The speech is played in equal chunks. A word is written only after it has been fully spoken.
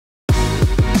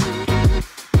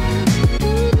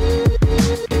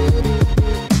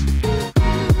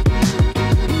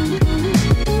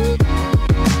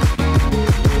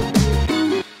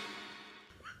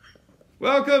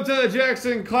to the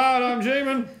Jackson Cloud. I'm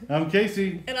Jamin. I'm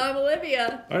Casey. And I'm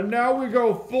Olivia. And now we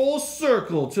go full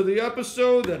circle to the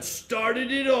episode that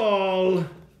started it all.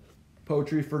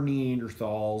 Poetry for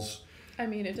Neanderthals. I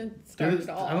mean, it didn't start at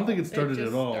all. I don't think it started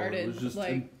just at all. Started, it was just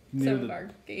like some of our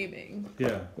gaming.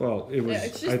 Yeah. Well, it was. Yeah,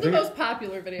 it's just the most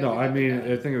popular video. No, we've I ever mean,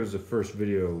 done. I think it was the first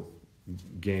video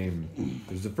game.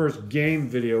 It was the first game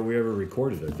video we ever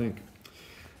recorded, I think.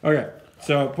 Okay,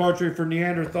 so Poetry for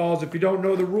Neanderthals. If you don't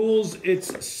know the rules,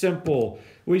 it's simple.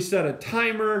 We set a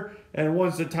timer, and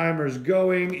once the timer is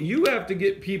going, you have to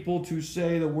get people to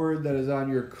say the word that is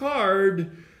on your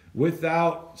card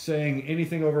without saying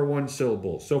anything over one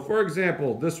syllable. So, for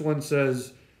example, this one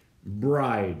says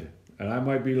bride, and I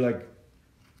might be like,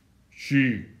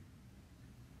 she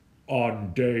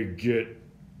on day get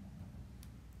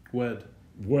Wed.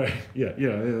 wed. Yeah,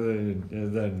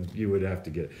 and then you would have to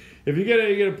get it. If you get it,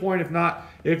 you get a point. If not,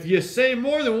 if you say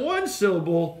more than one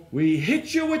syllable, we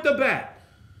hit you with the bat.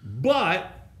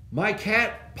 But my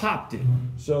cat popped it.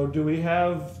 So do we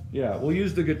have, we'll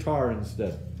use the guitar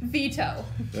instead. Veto.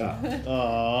 Yeah.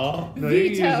 Aww. No, you can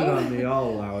use it Veto. on me. I'll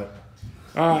allow it.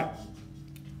 All right.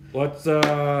 Let's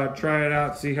try it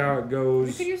out, see how it We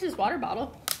goes. could use his water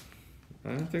bottle. I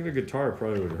don't think the guitar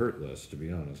probably would hurt less, to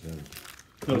be honest.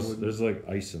 There's like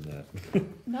ice in that.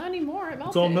 Not anymore. It melted.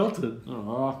 It's all melted.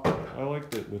 Oh, I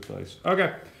liked it with ice.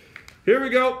 Okay, here we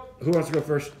go. Who wants to go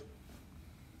first?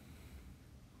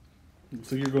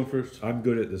 So you're going first. I'm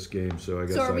good at this game, so I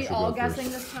guess So I are we should all go guessing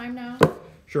first. this time now?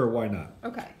 Sure, why not?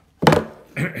 Okay.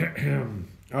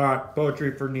 All right,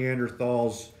 poetry for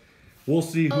Neanderthals. We'll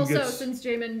see who Also, gets... since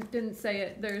Jamin didn't say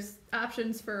it, there's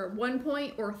options for 1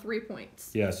 point or 3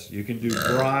 points. Yes, you can do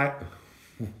bride...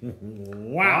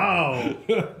 Wow!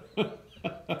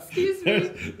 Excuse me.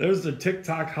 There's the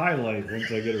TikTok highlight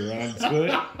once I get around to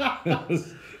it.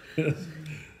 It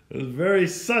was very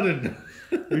sudden.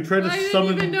 Are you trying to I didn't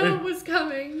summon? even know it was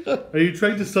coming. Are you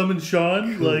trying to summon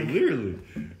Sean? Like, Clearly.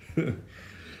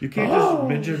 You can't just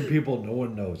mention people no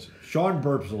one knows. Sean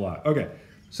burps a lot. Okay,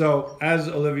 so as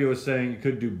Olivia was saying, you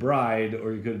could do bride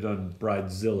or you could have done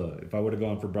bridezilla. If I would have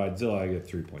gone for bridezilla, I get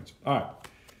 3 points. All right.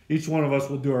 Each one of us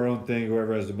will do our own thing.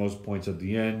 Whoever has the most points at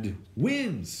the end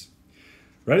wins.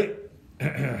 Ready?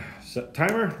 Set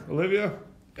timer, Olivia,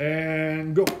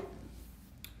 and go.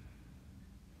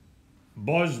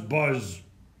 Buzz, buzz,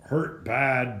 hurt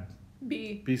bad.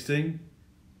 Bee. bee sting.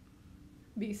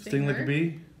 Bee Sting like a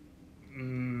bee.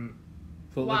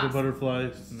 Float like a Wasp.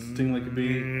 butterfly. Sting like a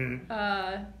bee.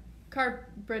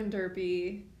 Carpenter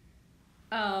bee.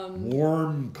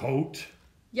 Warm coat.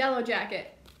 Yellow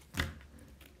jacket.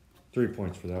 3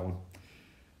 points for that one.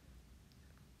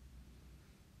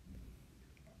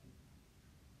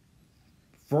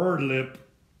 Fur lip,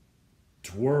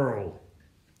 twirl,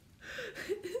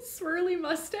 Swirly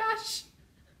mustache.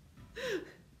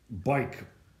 bike,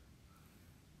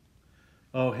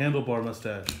 Oh, handlebar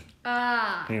mustache.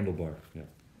 handlebar. Yeah.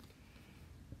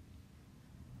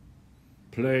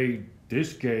 Play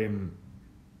this game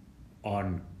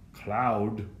on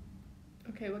cloud.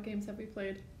 Okay, what games have we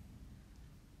played?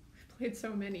 We've played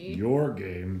so many. Your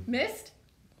game. Missed?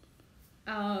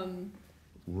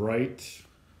 Right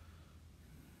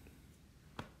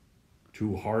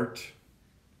to heart.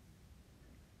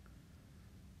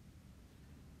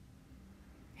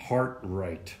 Heart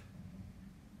right.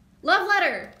 Love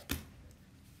letter.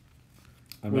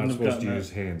 I'm Wouldn't not have supposed to gotten use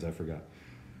hands, I forgot.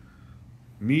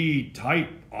 Me type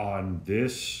on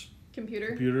this Computer.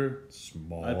 Computer.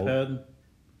 small iPad.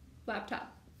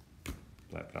 Laptop.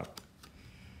 laptop.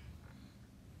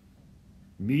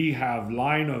 Me have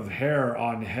line of hair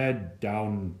on head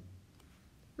down.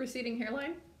 Receding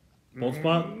hairline. Bald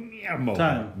spot. Yeah, mohawk.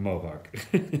 Time. Mohawk.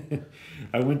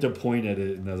 I went to point at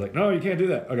it and I was like, no, you can't do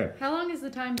that. Okay. How long has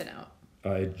the time been out?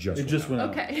 It just It just went out.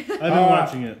 went out. Okay. I've been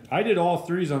watching it. I did all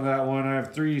threes on that one. I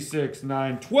have 3, 6,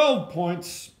 9, 12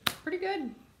 points. Pretty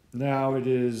good. Now it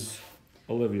is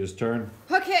Olivia's turn.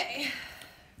 Okay.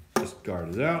 This card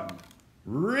is out.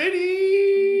 Ready?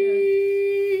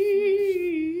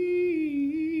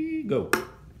 Go.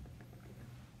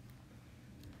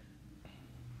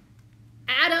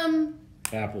 Adam.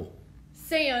 Apple.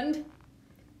 Sand.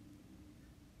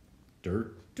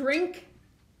 Dirt. Drink.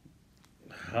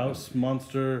 House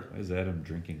monster. Why is Adam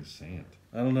drinking sand?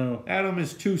 I don't know. Adam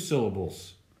is 2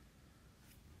 syllables.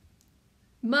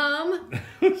 Mom.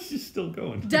 She's still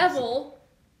going. Devil.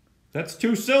 That's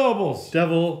 2 syllables.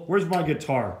 Devil. Where's my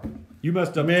guitar? You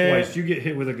messed up Man. twice. You get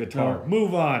hit with a guitar. No.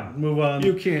 Move on. Move on.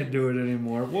 You can't do it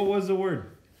anymore. What was the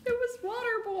word? It was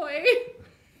Water Boy.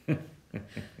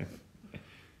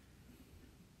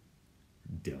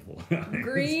 Devil.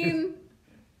 Green.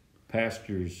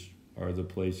 Pastures are the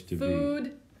place to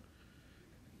Food.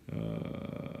 be.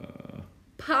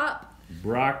 Pop.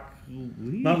 Broccoli.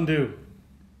 Mountain Dew.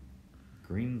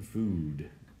 Green food.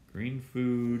 Green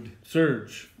food.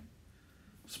 Surge.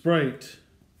 Sprite.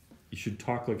 You should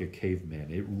talk like a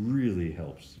caveman. It really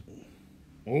helps.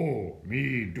 Oh,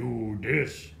 me do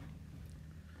this.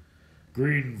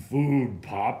 Green food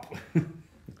pop.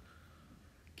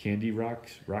 Candy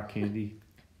rocks. Rock candy.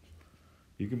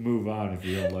 You can move on if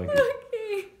you don't like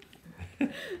it. Okay.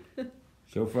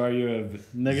 So far you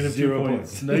have Negative 2 0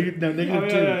 points. points. Negative Oh,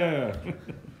 2. yeah.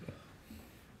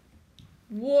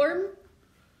 Warm.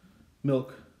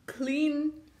 Milk.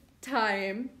 Clean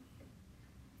time.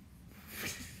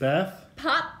 Bath.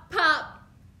 Pop. Pop.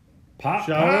 Pop.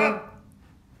 Shower. Pop.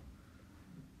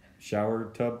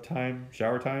 Shower tub time.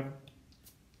 Shower time.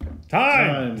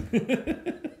 Time.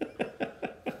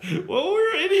 What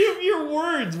were any of your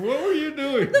words? What were you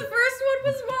doing? The first one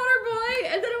was water boy,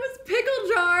 and then it was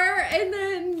pickle jar, and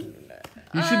then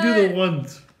You should do the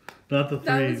ones, not the threes.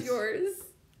 that was yours.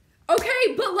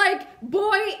 Okay, but like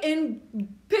boy and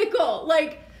pickle,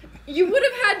 like you would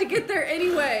have had to get there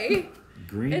anyway.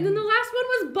 Green. And then the last one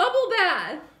was bubble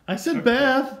bath. I said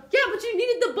bath. Yeah, but you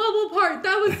needed the bubble part.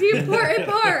 That was the important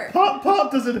part. Pop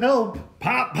pop doesn't help.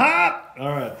 Pop, pop. All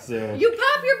right, so You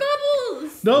pop your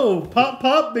bubbles. No, pop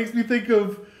pop makes me think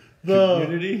of the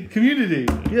Community? Community.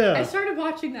 I Yeah. started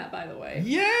watching that, by the way.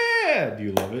 yeah. Do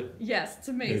you love it? Yes, it's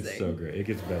amazing. It's so great. It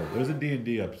gets better. There's a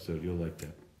D&D episode. You'll like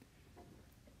that.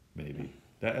 Maybe.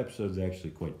 That episode's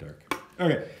actually quite dark.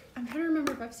 Okay. I'm trying to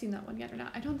remember if I've seen that one yet or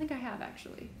not. I don't think I have,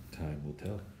 actually. Time will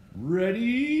tell.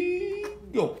 Ready,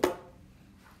 go.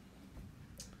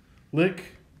 Lick.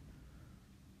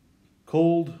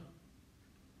 Cold.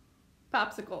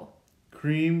 Popsicle.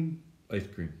 Cream. Ice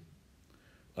cream.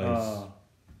 Ice.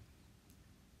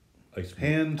 Ice cream.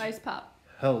 Hand Ice pop.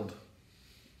 held.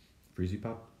 Freezy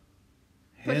pop.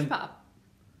 Push Hand pop.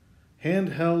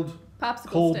 handheld Popsicle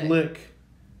cold stick. lick.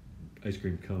 Ice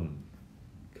cream cone.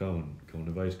 Cone. Cone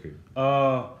of ice cream.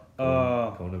 Cone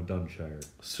of Dunshire.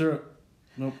 Syrup.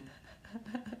 Nope.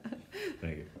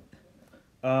 Thank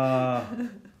you.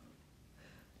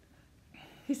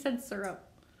 He said syrup.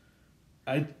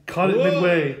 I caught it Whoa!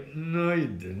 midway. No, you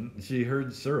didn't. She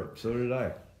heard syrup. So did I.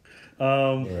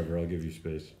 Um, Whatever. I'll give you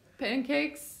space.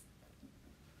 Pancakes.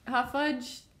 Hot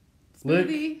fudge. Lick.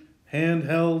 Smoothie.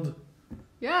 handheld.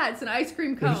 Yeah, it's an ice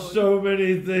cream cone. There's so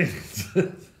many things.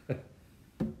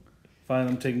 Fine,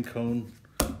 I'm taking cone.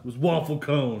 It was waffle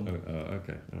cone.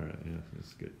 Okay. All right. Yeah,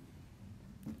 that's good.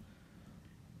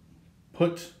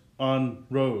 Put on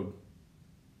road.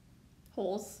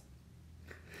 Holes.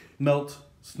 Melt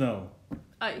snow.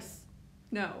 Ice.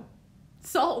 No.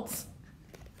 Salt.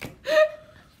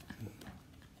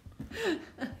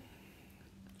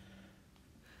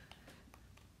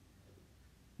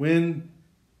 When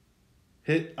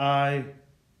hit I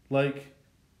like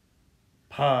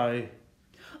pie.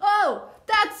 Oh,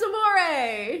 that's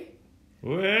amore.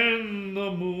 When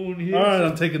the moon hits. All right,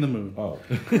 I'm taking the moon. Oh.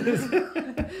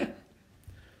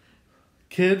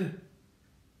 Kid,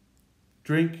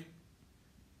 drink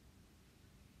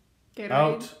Gatorade.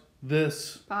 out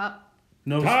this Pop.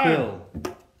 no Time. spill.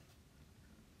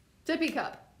 Sippy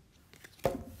cup.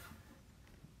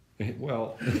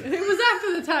 Well, It was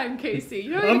after the time, Casey.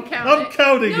 You don't I'm- even count I'm it.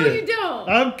 counting no, it. you don't.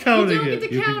 I'm counting you don't it. Get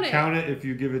to you count can it. count it if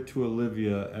you give it to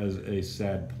Olivia as a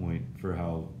sad point for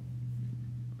how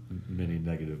many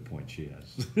negative points she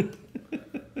has.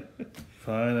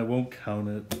 Fine, I won't count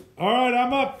it. All right,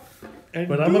 I'm up. And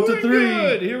But I'm up to doing 3.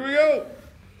 Good. Here we go.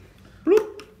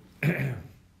 Bloop.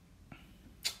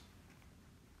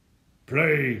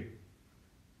 Play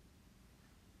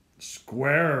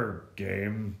square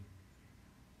game.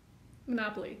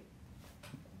 Monopoly.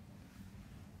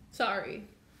 Sorry.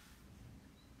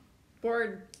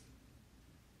 Board.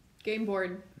 Game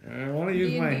board. I want to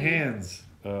use my D&D. hands.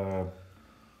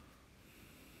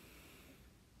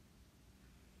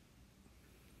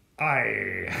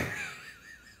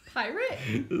 Pirate?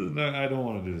 No, I don't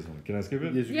want to do this one. Can I skip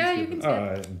it? Yes, Yeah, you skip can it. skip. All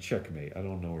right, and checkmate. I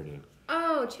don't know where to.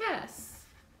 Oh, chess.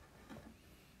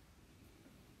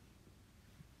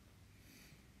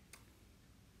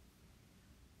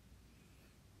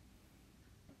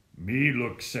 Me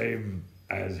look same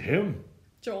as him.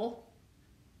 Joel.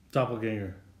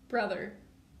 Doppelganger. Brother.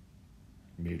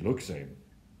 Me look same.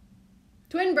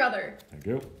 Twin brother. Thank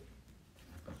you.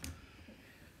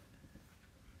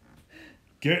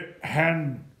 Get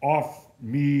hand off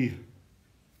me.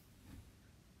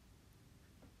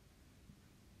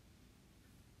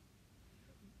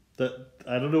 That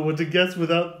I don't know what to guess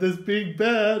without this being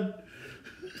bad.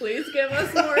 Please give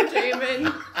us more,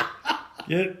 Jamin.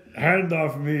 Get hand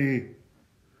off me.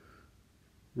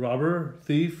 Robber,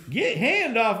 thief. Get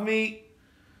hand off me.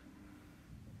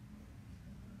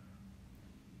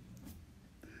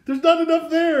 There's not enough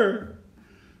there.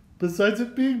 Besides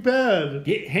it being bad.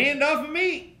 Get hand off of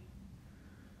me.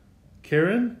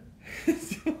 Karen?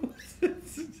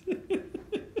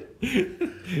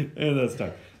 And that's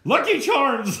time. Lucky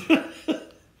Charms.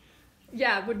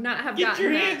 Yeah, would not have Get gotten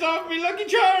your that. hands off me, Lucky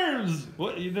Charms.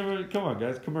 What? You never? Come on,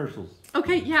 guys. Commercials.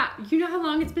 Okay, yeah. You know how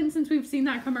long it's been since we've seen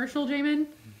that commercial, Jamin?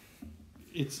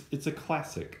 It's a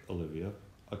classic, Olivia.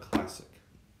 A classic.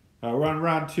 We're on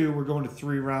round 2. We're going to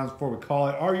 3 rounds before we call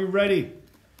it. Are you ready?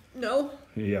 No.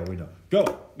 Yeah, we know.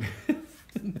 Go.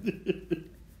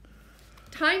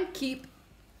 Time keep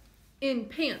in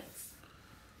pants.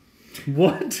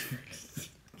 What?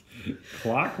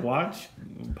 Clock, watch,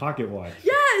 pocket watch.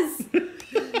 Yes!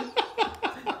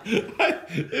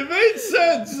 It made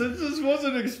sense. It just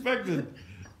wasn't expected.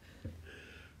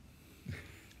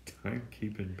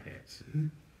 Timekeeping pants.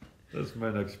 That's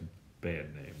my next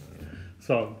band name.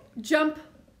 Song. Jump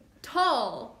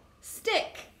tall.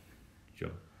 Stick.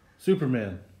 Jump.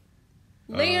 Superman.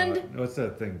 Land. What's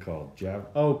that thing called? Jab.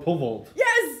 Oh, pole vault.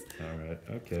 Yes! All right.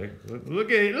 Okay. Look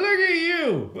at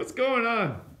you. What's going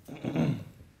on?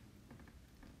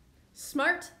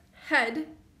 Smart head.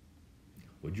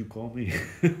 What'd you call me?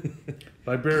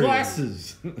 Librarian.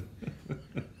 Glasses.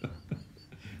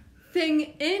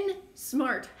 Thing in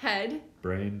smart head.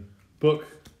 Brain. Book.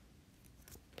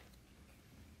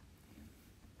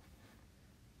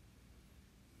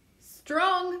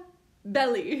 Strong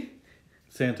belly.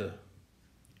 Santa.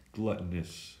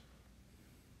 Gluttonous.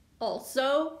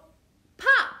 Also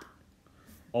pop.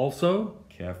 Also.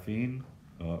 Caffeine.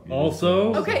 Oh, you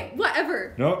Also. didn't say Okay,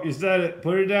 whatever. Nope, you said it.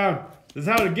 Put it down. This is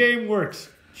how the game works.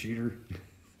 Cheater.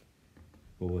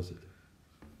 What was it?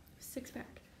 Six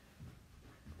pack.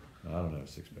 I don't know.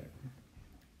 6-pack.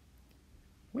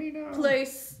 We know.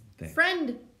 Place Thanks.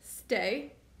 friend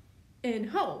stay in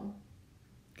home.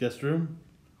 Guest room.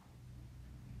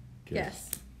 Kiss. Yes.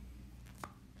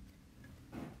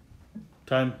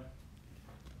 Time.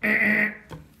 Hey,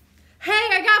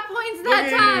 I got points Look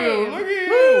that at time. you. Look at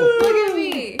you. Look at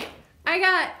me. I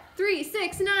got 3,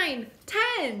 6, 9,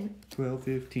 10. 12,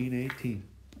 15, 18,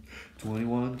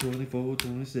 21, 24,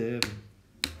 27,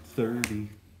 30,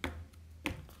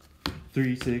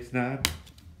 3, 6, 9,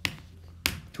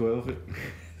 12.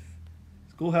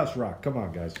 Schoolhouse Rock. Come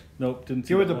on, guys. Nope, didn't see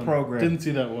Get with that the one. program. Didn't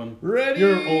see that one. Ready?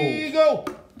 You're old.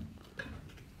 Go.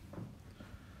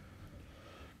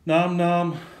 Nom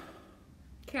nom.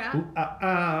 Cat.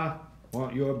 Ooh,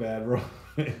 want your bad roll.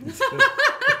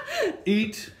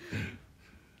 Eat.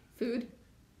 Food.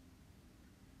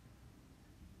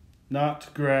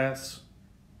 Not grass.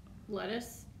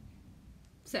 Lettuce.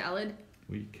 Salad.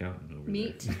 What are you counting over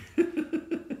Meat. there?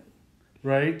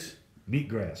 Right. Meat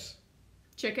grass.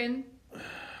 Chicken.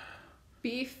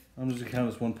 Beef. I'm just gonna count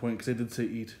as 1 point because I did say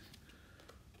eat.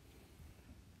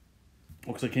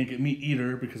 Well, because I can't get meat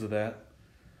eater because of that.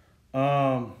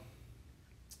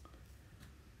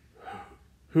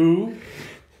 Who?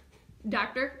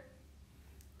 Doctor.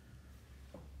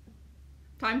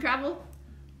 Time travel.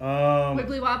 Um,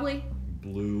 Wibbly wobbly.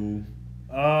 Blue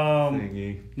um,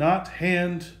 thingy. not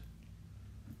hand.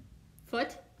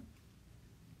 Foot.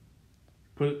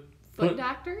 Put Foot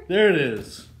doctor. there it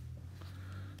is.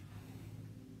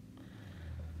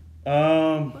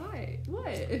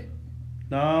 What?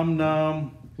 Nom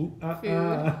nom Ooh,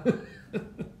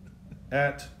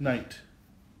 at night.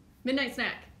 Midnight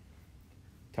snack.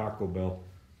 Taco Bell.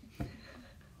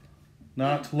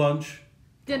 Not lunch.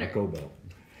 Dinner. Taco Bell.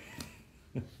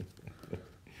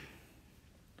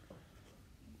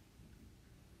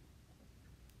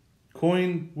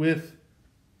 Coin with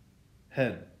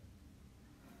head.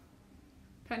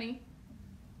 Penny.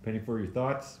 Penny for your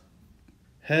thoughts.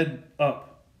 Head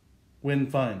up. Win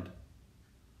find.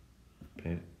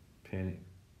 Penny.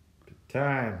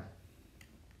 Time.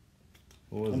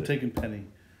 What was I'm it? taking penny.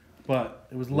 But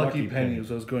it was Lucky lucky penny penny. was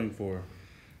what I was going for.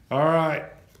 All right.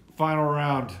 Final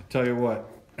round. Tell you what.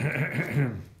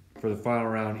 For the final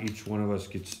round, each one of us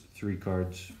gets 3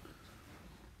 cards.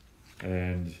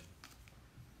 And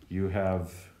you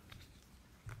have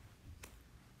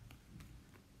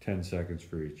 10 seconds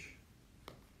for each.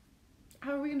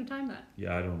 How are we gonna time that?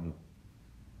 Yeah, I don't know.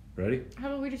 Ready? How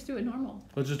about we just do it normal?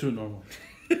 Let's just do it normal.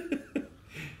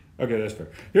 Okay, that's fair.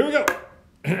 Here we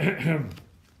go.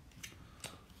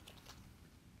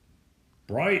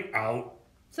 Bright out.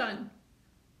 Sun.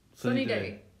 Sunny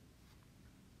day.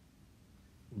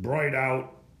 Bright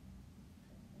out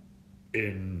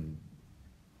in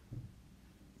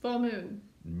Full moon.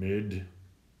 mid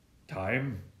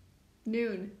Time.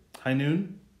 Noon. High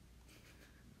noon.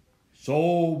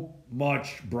 So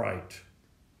much bright.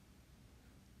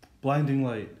 Blinding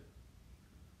light.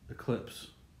 Eclipse.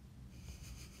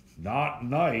 Not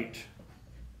night.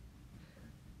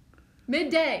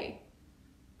 Midday.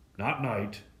 Not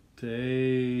night.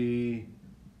 Day.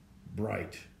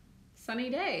 Bright. Sunny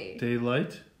day.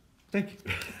 Daylight. Thank you.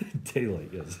 Daylight,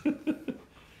 yes.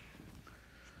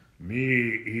 Me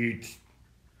eat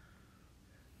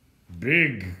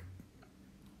big.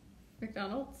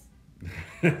 McDonald's.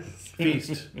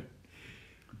 Feast.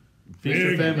 Feast or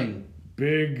Big. famine.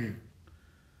 Big.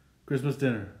 Christmas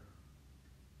dinner.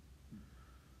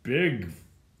 Big.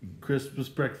 Christmas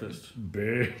breakfast.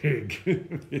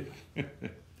 Big.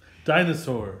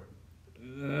 Dinosaur.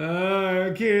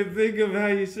 I can't think of how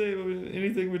you say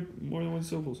anything with more than one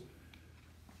syllables.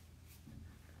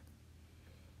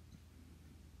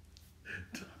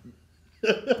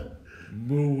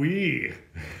 Mooey.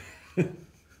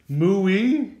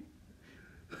 Mooey.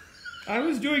 I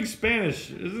was doing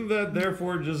Spanish. Isn't that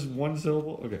therefore just one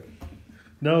syllable? Okay.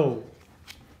 No.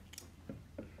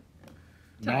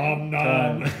 Nom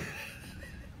Time. nom.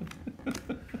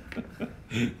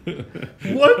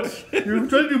 What? You're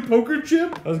trying to do poker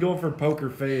chip? I was going for poker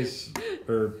face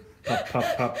or pop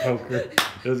pop pop poker.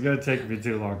 It was gonna take me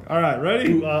too long. All right,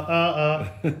 ready? Ooh,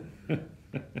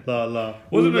 La la.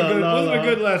 Wasn't Ooh, a la, good la, wasn't la. a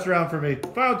good last round for me.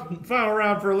 Final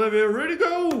round for Olivia. Ready to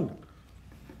go.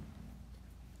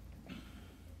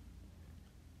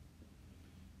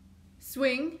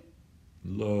 Swing.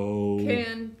 Low.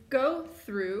 Can go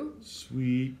through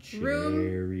Sweet room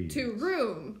cherries. to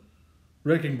room.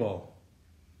 Wrecking ball.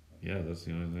 Yeah, that's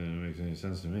the only thing that makes any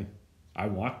sense to me. I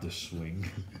want the swing.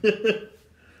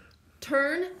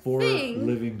 Turn For thing.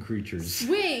 living creatures.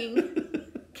 Swing.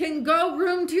 Can go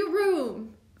room to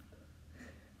room.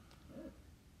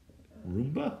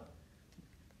 Roomba?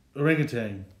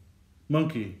 Orangutan.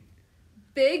 Monkey.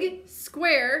 Big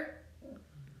square.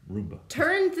 Roomba.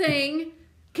 Turn thing.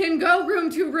 Can go room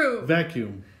to room.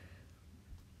 Vacuum.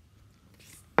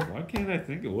 Why can't I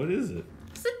think of what is it?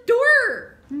 It's a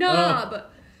door knob.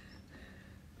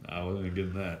 I wasn't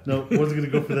getting that. No, wasn't gonna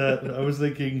go for that. I was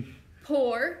thinking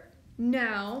Pour.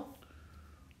 Now.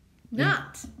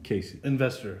 Not. Casey.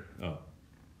 investor. Oh.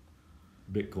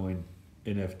 Bitcoin.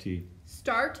 NFT.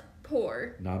 Start.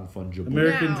 Pour. Non-fungible.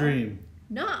 American Now. dream.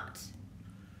 Not.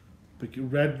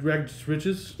 Red rags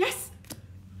riches. Yes.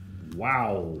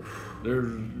 Wow. There's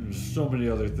so many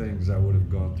other things I would have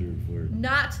gone through for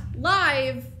Not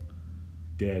live.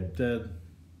 dead. Dead.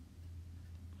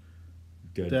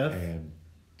 Dead Death. and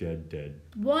dead.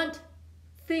 Want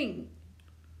thing.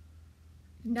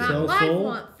 Not Sell live soul?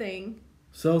 want thing.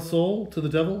 Sell soul to the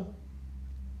devil.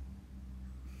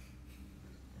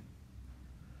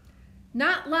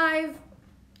 Not live.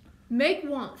 Make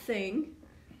want thing.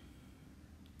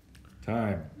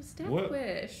 Time. Step What?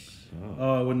 wish. Oh.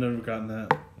 Oh, I wouldn't have gotten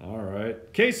that. All right.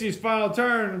 Casey's final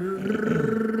turn.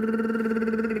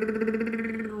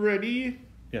 Ready?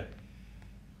 Yeah.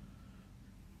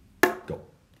 Go.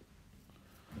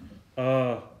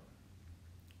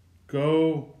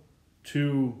 Go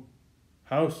to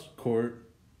house court.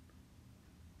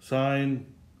 Sign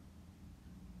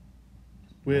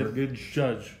with Mortgage.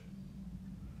 judge.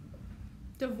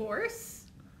 Divorce.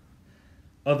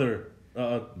 Other.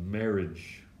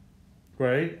 Marriage.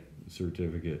 Right?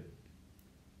 Certificate.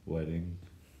 Wedding.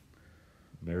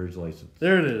 Marriage license.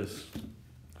 There it is.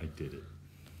 I did it.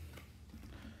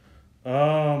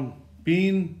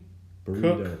 Bean.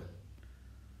 Burrito. Cook.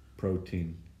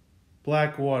 Protein.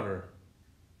 Black water.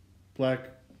 Black.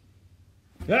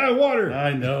 Ah, water.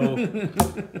 I know.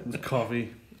 It was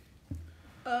coffee.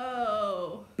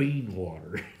 Oh. Bean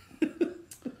water.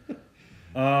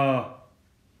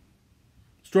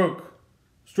 Stroke.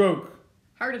 Stroke.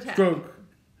 Heart attack. Stroke.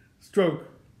 Stroke.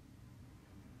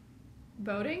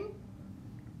 Boating.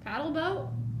 Paddle boat.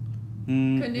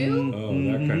 Mm, Canoe?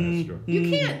 Oh, that kind of stroke. You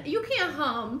can't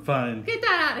hum. Fine. Get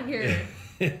that out of here.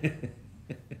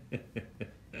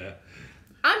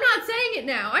 I'm not saying it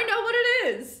now. I know what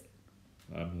it is.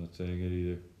 I'm not saying it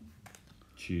either.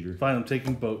 Cheater. Fine, I'm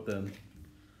taking boat then.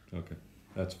 Okay,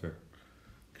 that's fair.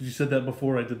 Because you said that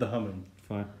before I did the humming.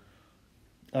 Fine.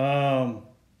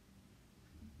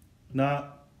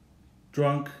 Not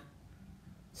drunk.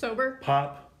 Sober.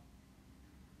 Pop.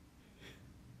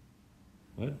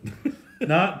 What?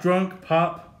 Not drunk.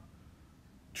 Pop.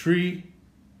 Tree.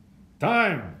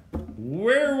 Time.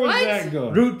 Where was What? that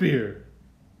going? Root beer.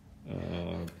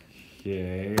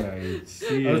 Okay, I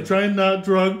see I was it. trying not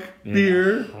drunk. in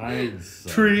Beer.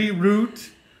 hindsight. Tree. Root.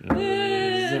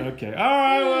 Okay. All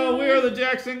right. Well, we are the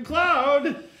Jackson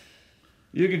Cloud.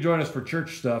 You can join us for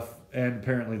church stuff and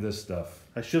apparently this stuff.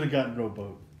 I should have gotten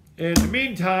rowboat. In the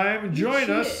meantime, join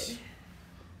You us cheated.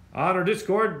 on our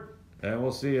Discord, and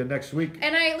we'll see you next week.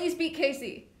 And I at least beat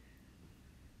Casey.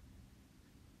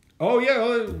 Oh,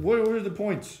 yeah. What are the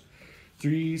points?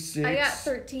 3, 6, I got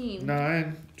 13.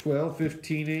 9, 12,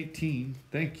 15, 18.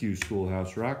 Thank you,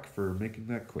 Schoolhouse Rock, for making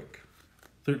that quick.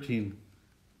 13.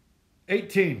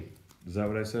 18. Is that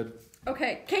what I said?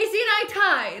 Okay, Casey and I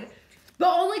tied,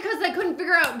 but only because I couldn't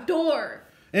figure out door.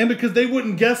 And because they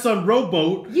wouldn't guess on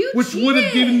rowboat, You which would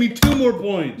have cheated. given me 2 more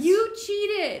points. You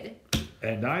cheated.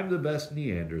 And I'm the best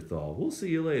Neanderthal. We'll see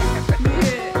you later.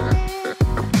 Yeah.